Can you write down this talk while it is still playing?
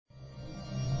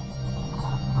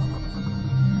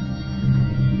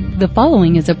The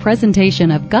following is a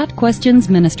presentation of Got Questions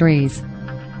Ministries.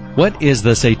 What is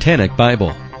the Satanic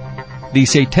Bible? The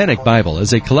Satanic Bible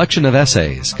is a collection of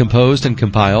essays composed and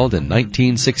compiled in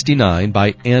 1969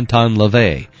 by Anton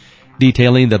LaVey,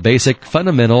 detailing the basic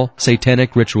fundamental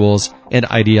satanic rituals and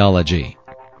ideology.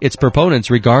 Its proponents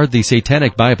regard the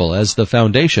Satanic Bible as the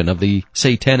foundation of the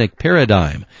satanic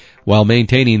paradigm, while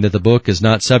maintaining that the book is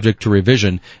not subject to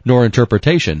revision nor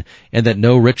interpretation, and that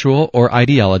no ritual or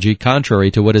ideology contrary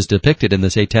to what is depicted in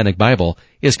the Satanic Bible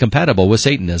is compatible with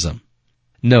Satanism.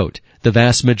 Note, the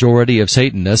vast majority of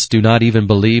Satanists do not even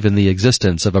believe in the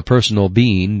existence of a personal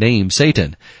being named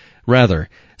Satan. Rather,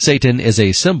 Satan is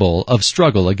a symbol of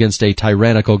struggle against a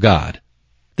tyrannical God.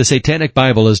 The Satanic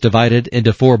Bible is divided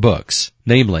into 4 books,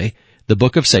 namely, the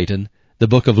Book of Satan, the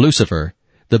Book of Lucifer,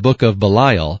 the Book of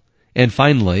Belial, and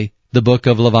finally, the Book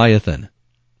of Leviathan.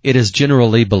 It is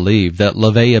generally believed that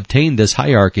LaVey obtained this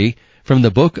hierarchy from the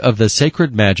Book of the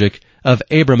Sacred Magic of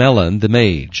Abramelin the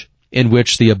Mage, in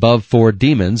which the above 4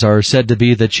 demons are said to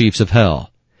be the chiefs of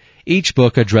hell. Each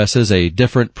book addresses a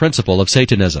different principle of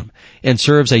Satanism and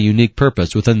serves a unique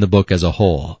purpose within the book as a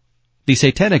whole. The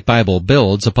Satanic Bible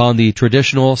builds upon the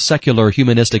traditional secular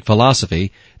humanistic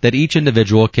philosophy that each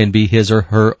individual can be his or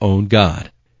her own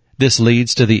God. This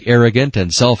leads to the arrogant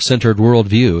and self-centered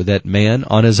worldview that man,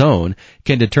 on his own,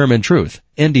 can determine truth,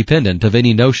 independent of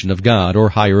any notion of God or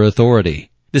higher authority.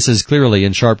 This is clearly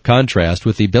in sharp contrast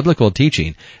with the biblical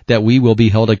teaching that we will be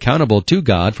held accountable to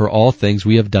God for all things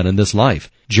we have done in this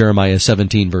life, Jeremiah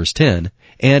 17 verse 10,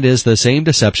 and is the same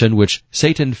deception which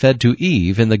Satan fed to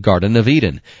Eve in the Garden of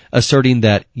Eden, asserting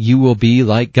that you will be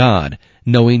like God,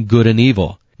 knowing good and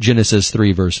evil, Genesis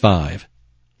 3 verse 5.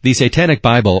 The Satanic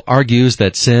Bible argues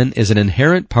that sin is an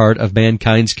inherent part of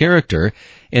mankind's character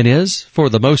and is, for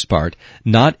the most part,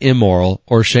 not immoral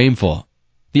or shameful.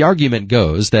 The argument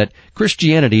goes that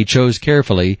Christianity chose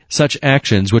carefully such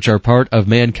actions which are part of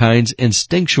mankind's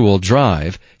instinctual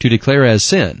drive to declare as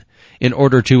sin, in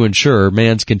order to ensure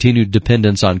man's continued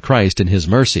dependence on Christ and His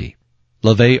mercy.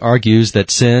 LaVey argues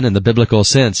that sin in the biblical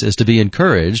sense is to be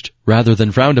encouraged rather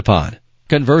than frowned upon.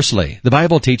 Conversely, the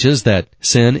Bible teaches that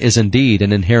sin is indeed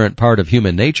an inherent part of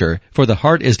human nature, for the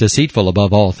heart is deceitful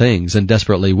above all things and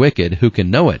desperately wicked, who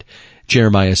can know it?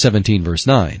 Jeremiah 17 verse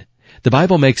 9. The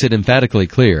Bible makes it emphatically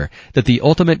clear that the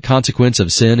ultimate consequence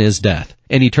of sin is death,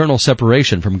 and eternal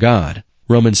separation from God,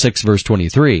 Romans 6 verse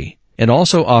 23, and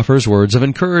also offers words of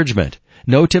encouragement.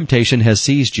 No temptation has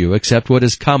seized you except what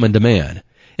is common to man.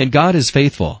 And God is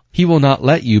faithful. He will not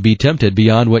let you be tempted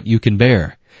beyond what you can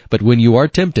bear. But when you are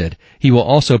tempted, He will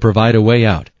also provide a way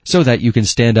out, so that you can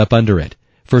stand up under it.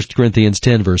 1 Corinthians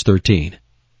 10 verse 13.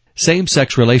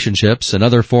 Same-sex relationships and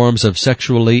other forms of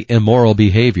sexually immoral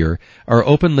behavior are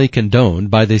openly condoned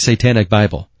by the Satanic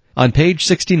Bible. On page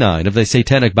 69 of the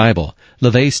Satanic Bible,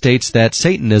 LaVey states that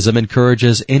Satanism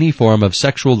encourages any form of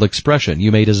sexual expression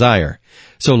you may desire,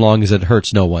 so long as it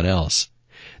hurts no one else.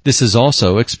 This is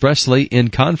also expressly in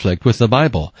conflict with the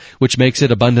Bible, which makes it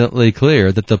abundantly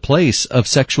clear that the place of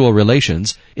sexual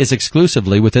relations is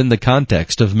exclusively within the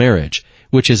context of marriage,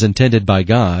 which is intended by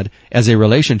God as a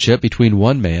relationship between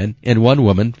one man and one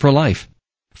woman for life.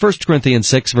 1 Corinthians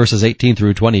 6 verses 18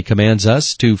 through 20 commands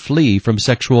us to flee from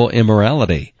sexual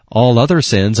immorality. All other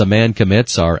sins a man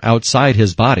commits are outside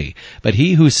his body, but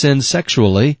he who sins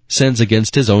sexually sins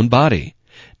against his own body.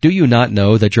 Do you not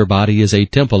know that your body is a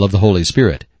temple of the Holy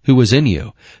Spirit, who is in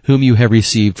you, whom you have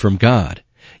received from God?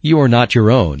 You are not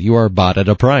your own, you are bought at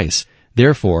a price.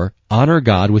 Therefore, honor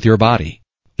God with your body.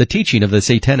 The teaching of the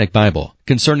Satanic Bible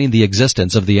concerning the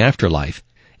existence of the afterlife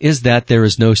is that there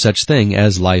is no such thing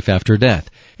as life after death,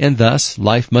 and thus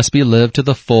life must be lived to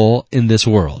the full in this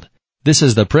world. This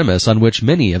is the premise on which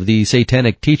many of the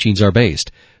Satanic teachings are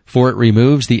based, for it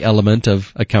removes the element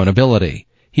of accountability.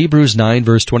 Hebrews 9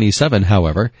 verse 27,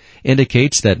 however,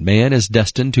 indicates that man is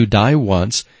destined to die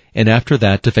once and after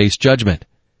that to face judgment.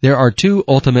 There are 2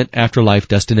 ultimate afterlife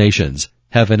destinations,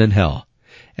 heaven and hell.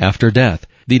 After death,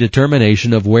 the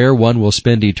determination of where one will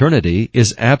spend eternity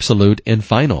is absolute and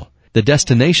final. The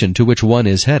destination to which one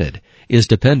is headed is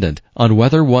dependent on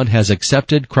whether one has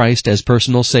accepted Christ as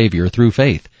personal Savior through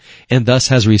faith, and thus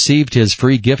has received His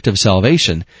free gift of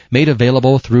salvation made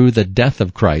available through the death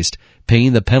of Christ,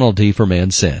 paying the penalty for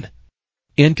man's sin.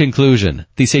 In conclusion,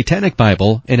 the Satanic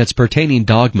Bible and its pertaining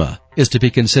dogma is to be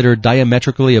considered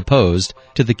diametrically opposed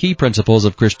to the key principles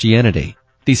of Christianity.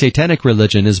 The Satanic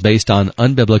religion is based on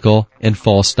unbiblical and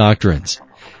false doctrines.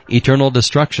 Eternal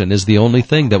destruction is the only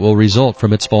thing that will result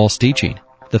from its false teaching.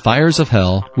 The fires of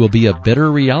hell will be a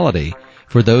bitter reality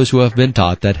for those who have been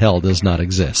taught that hell does not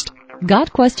exist.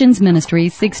 Got Questions Ministry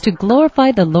seeks to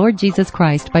glorify the Lord Jesus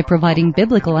Christ by providing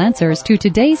biblical answers to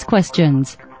today's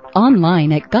questions.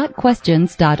 Online at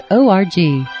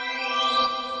gotquestions.org.